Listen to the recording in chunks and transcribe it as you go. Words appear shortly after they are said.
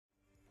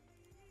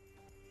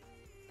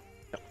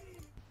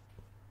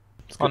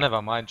Oh,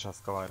 never mind,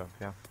 just go, I don't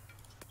care.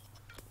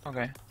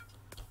 Okay.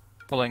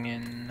 Pulling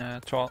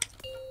in troll.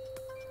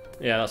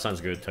 Yeah, that sounds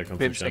good. Take Bibs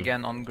competition.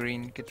 again on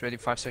green. Get ready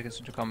 5 seconds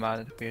to combat,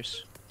 it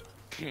appears.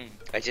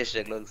 I just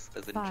checked looks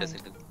as an 5,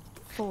 interesting,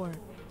 4,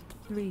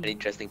 3, an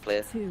interesting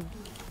player. 2,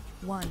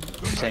 1.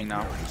 I'm saying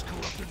now.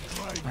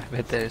 I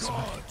bet there is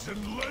one.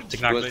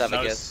 Who was that,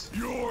 I guess?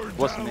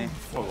 Wasn't me.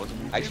 What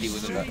wasn't me? Actually, it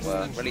wasn't that.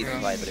 Well, really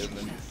didn't lie, but it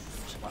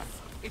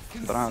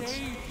wasn't. Brats.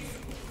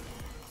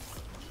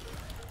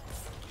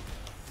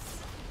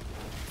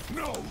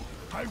 No,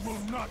 I will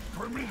not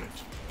permit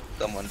it.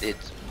 Someone did.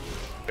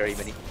 Very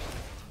many.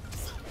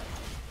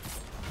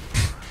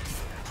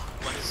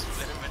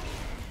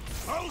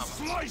 I'll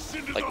slice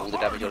into Like the all the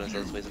heart damage on of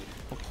himself, you.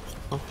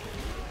 basically.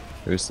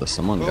 Who's the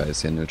summon guy?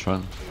 Is he in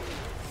neutral?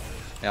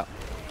 Yeah.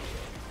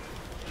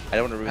 I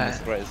don't want to ruin the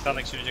surprise.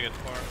 Something soon as you get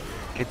 4.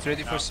 Get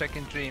ready for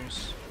second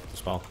dreams.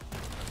 Spell.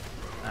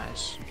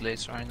 Nice.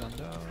 Blades aren't on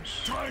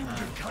those. Time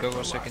to cut Go the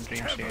for second last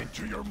dreams tether here.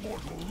 to your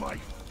mortal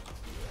life.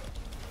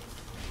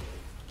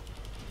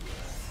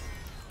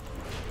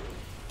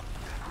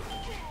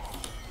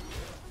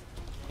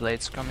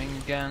 Blades coming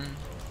again.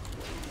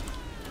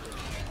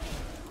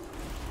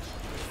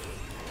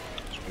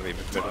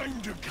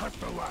 Time to cut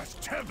the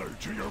last tether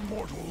to your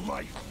mortal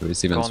life. Who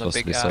is even Go on a supposed to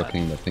big be ad.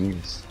 circling the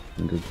thingies?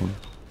 In good point.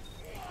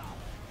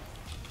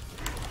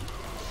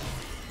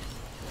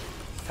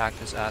 Attack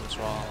this ad as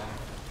well.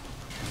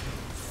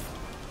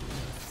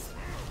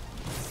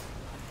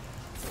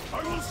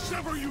 I will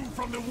sever you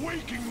from the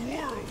waking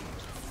world.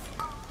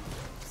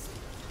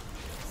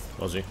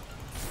 Was he?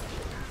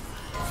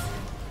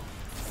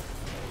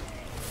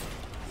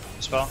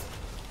 Spell.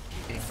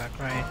 Being back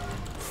right.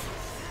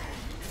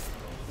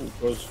 Ooh,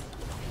 close.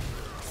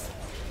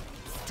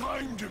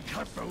 Time to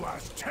cut the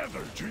last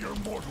tether to your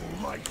mortal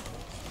life.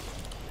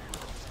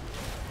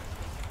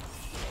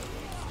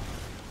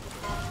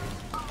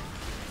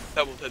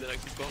 Double to the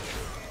next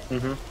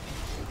spell.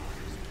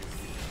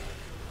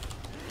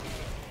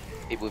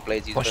 People with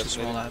blades use Push the both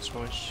small maybe. ads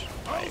voice.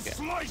 I'll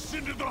slice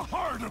into the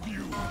heart of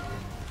you.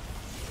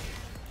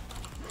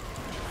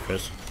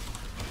 Chris.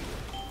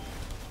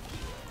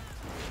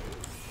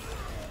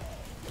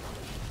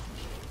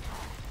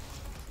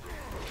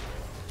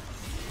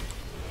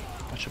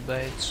 Bunch of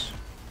blades.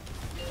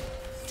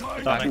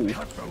 Time Back. to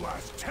cut the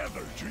last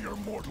tether to your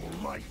mortal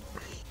life.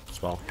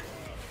 Spell.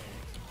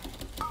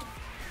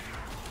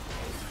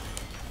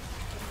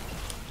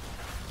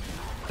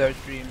 Third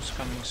dreams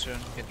coming soon.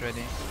 Get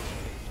ready.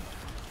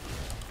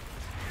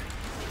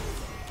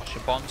 Push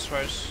your bonds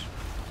first.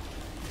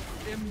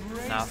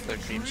 Now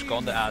third dreams. Go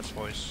on the ads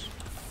voice.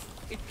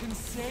 It can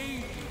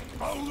save.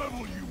 I'll level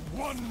you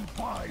one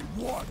by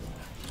one.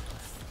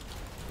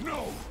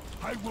 No,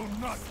 I will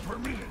not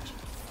permit it.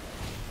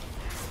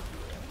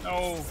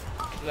 No.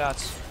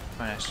 That's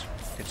nice.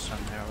 Get some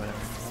there, whatever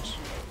it was.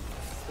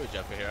 Good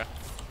job here.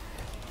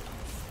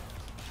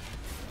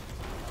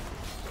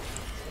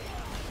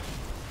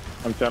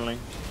 I'm channeling.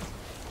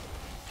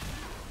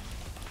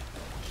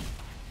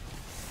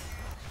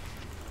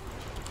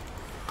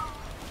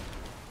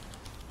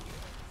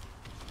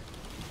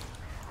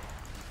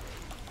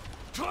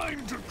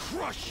 Time to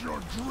crush your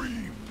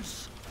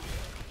dreams.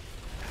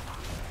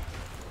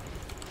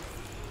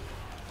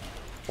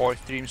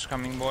 Fourth dreams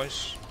coming,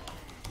 boys.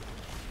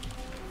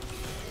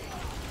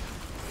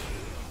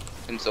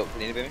 Insult,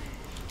 can you baby?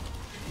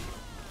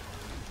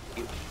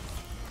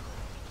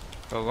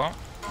 Go go.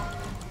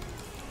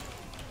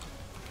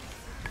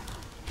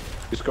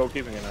 Just go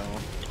keeping it now.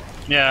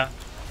 Yeah.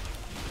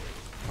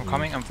 I'm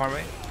coming. I'm far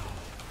away.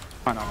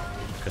 I know.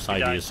 Because He ID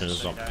dies, as soon as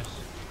so it's he up. dies.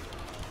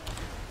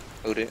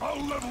 Hold it.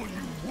 I'll level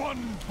you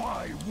one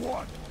by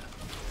one.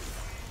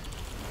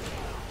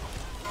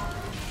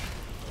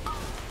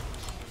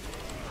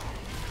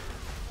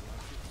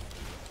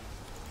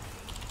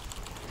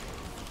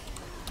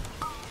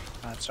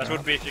 That's That right.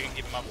 would be if you can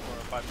keep him up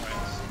for 5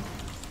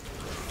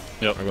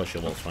 rounds. Yep, I got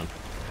shield, that's fine.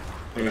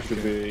 I think it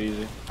should be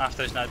easy.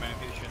 After his Nightmare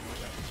Infusion.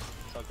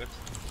 It's all good.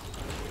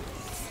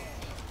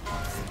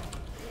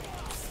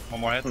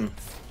 One more hit. Oh,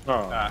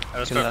 Ah, that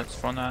was Kill perfect. that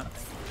front ad.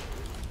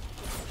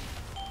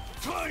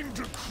 Time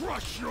to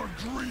crush your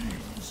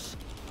dreams.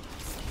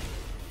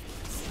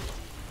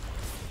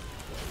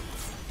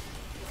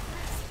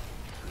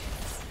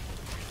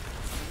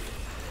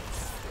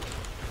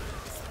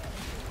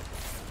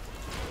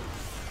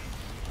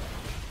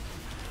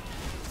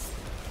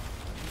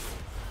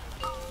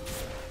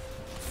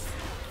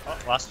 Oh,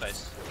 last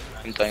phase.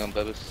 I'm dying on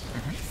purpose.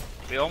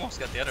 We almost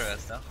got the other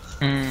heads though.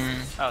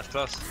 Hmm. That was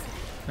close.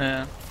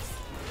 Yeah.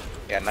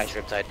 Yeah, nice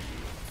riptide.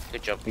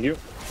 Good job, thank you.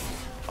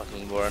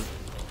 fucking Warren.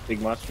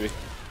 Big mastery.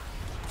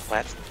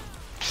 What?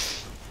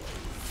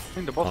 I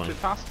think the boss Fine. too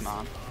fast,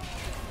 man.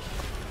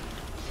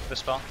 Good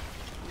spell.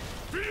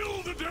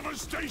 Feel the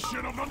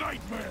devastation of the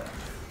nightmare.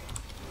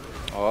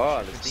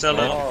 Oh, let's Still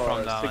see. in. Oh,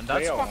 From now, sick and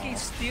that's fail. fucking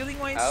stealing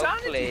my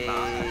insanity,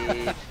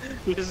 man.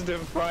 Outplayed. Listen to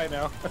him cry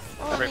now.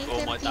 Oh, Break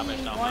all my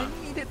damage now, I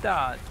man. needed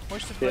that.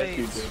 Where's the Yes, you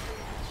blades? did.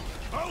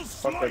 I'll Fuck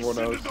slice everyone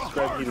into else. the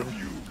Grab heart you. of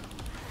you.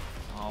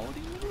 Oh, what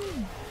do you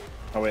mean?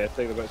 Oh wait, I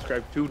think about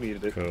Scribe 2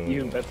 needed it. Cool.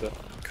 Even better.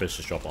 Chris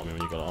just drop on me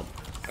when you got up.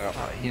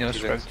 He knows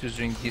Scribe 2 is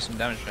doing decent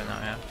damage right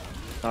now,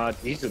 yeah.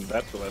 Decent,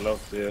 that's what I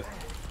love, yeah.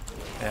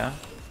 Yeah?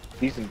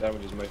 Decent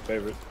damage is my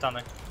favorite.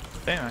 Stunning.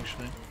 Same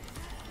actually.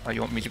 Oh,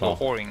 you want me to Small.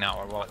 go whoring now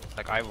or what?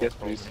 Like I will Yes,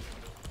 probably. please.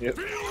 Yep.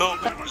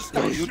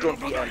 No, you don't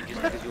be on this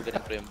because you're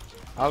getting framed.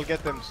 I'll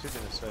get them soon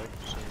in a sec,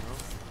 so you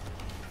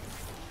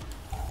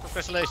know.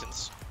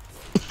 Congratulations.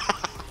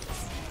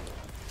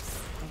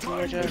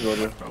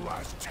 The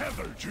last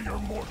tether to your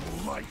mortal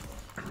life.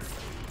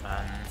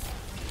 Man,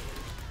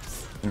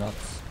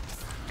 Nuts.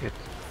 good.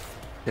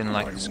 Didn't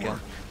like the skill.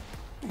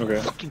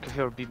 Okay. Fucking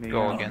Kafir beat me.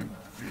 Go again.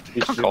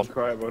 You shouldn't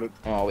cry about it.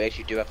 Oh, we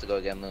actually do have to go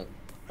again though.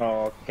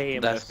 Oh,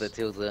 KMS. That's the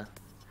tilde.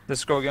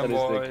 Let's go again, That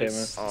is the boys.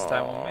 KMS. This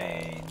time on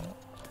main.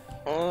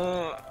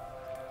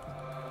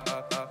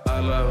 I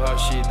love how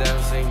she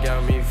dancing,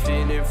 got me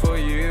feeling for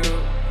you.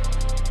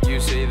 You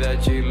say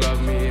that you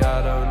love me,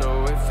 I don't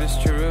know if it's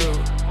true.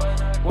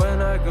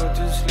 When I go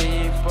to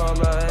sleep,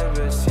 all I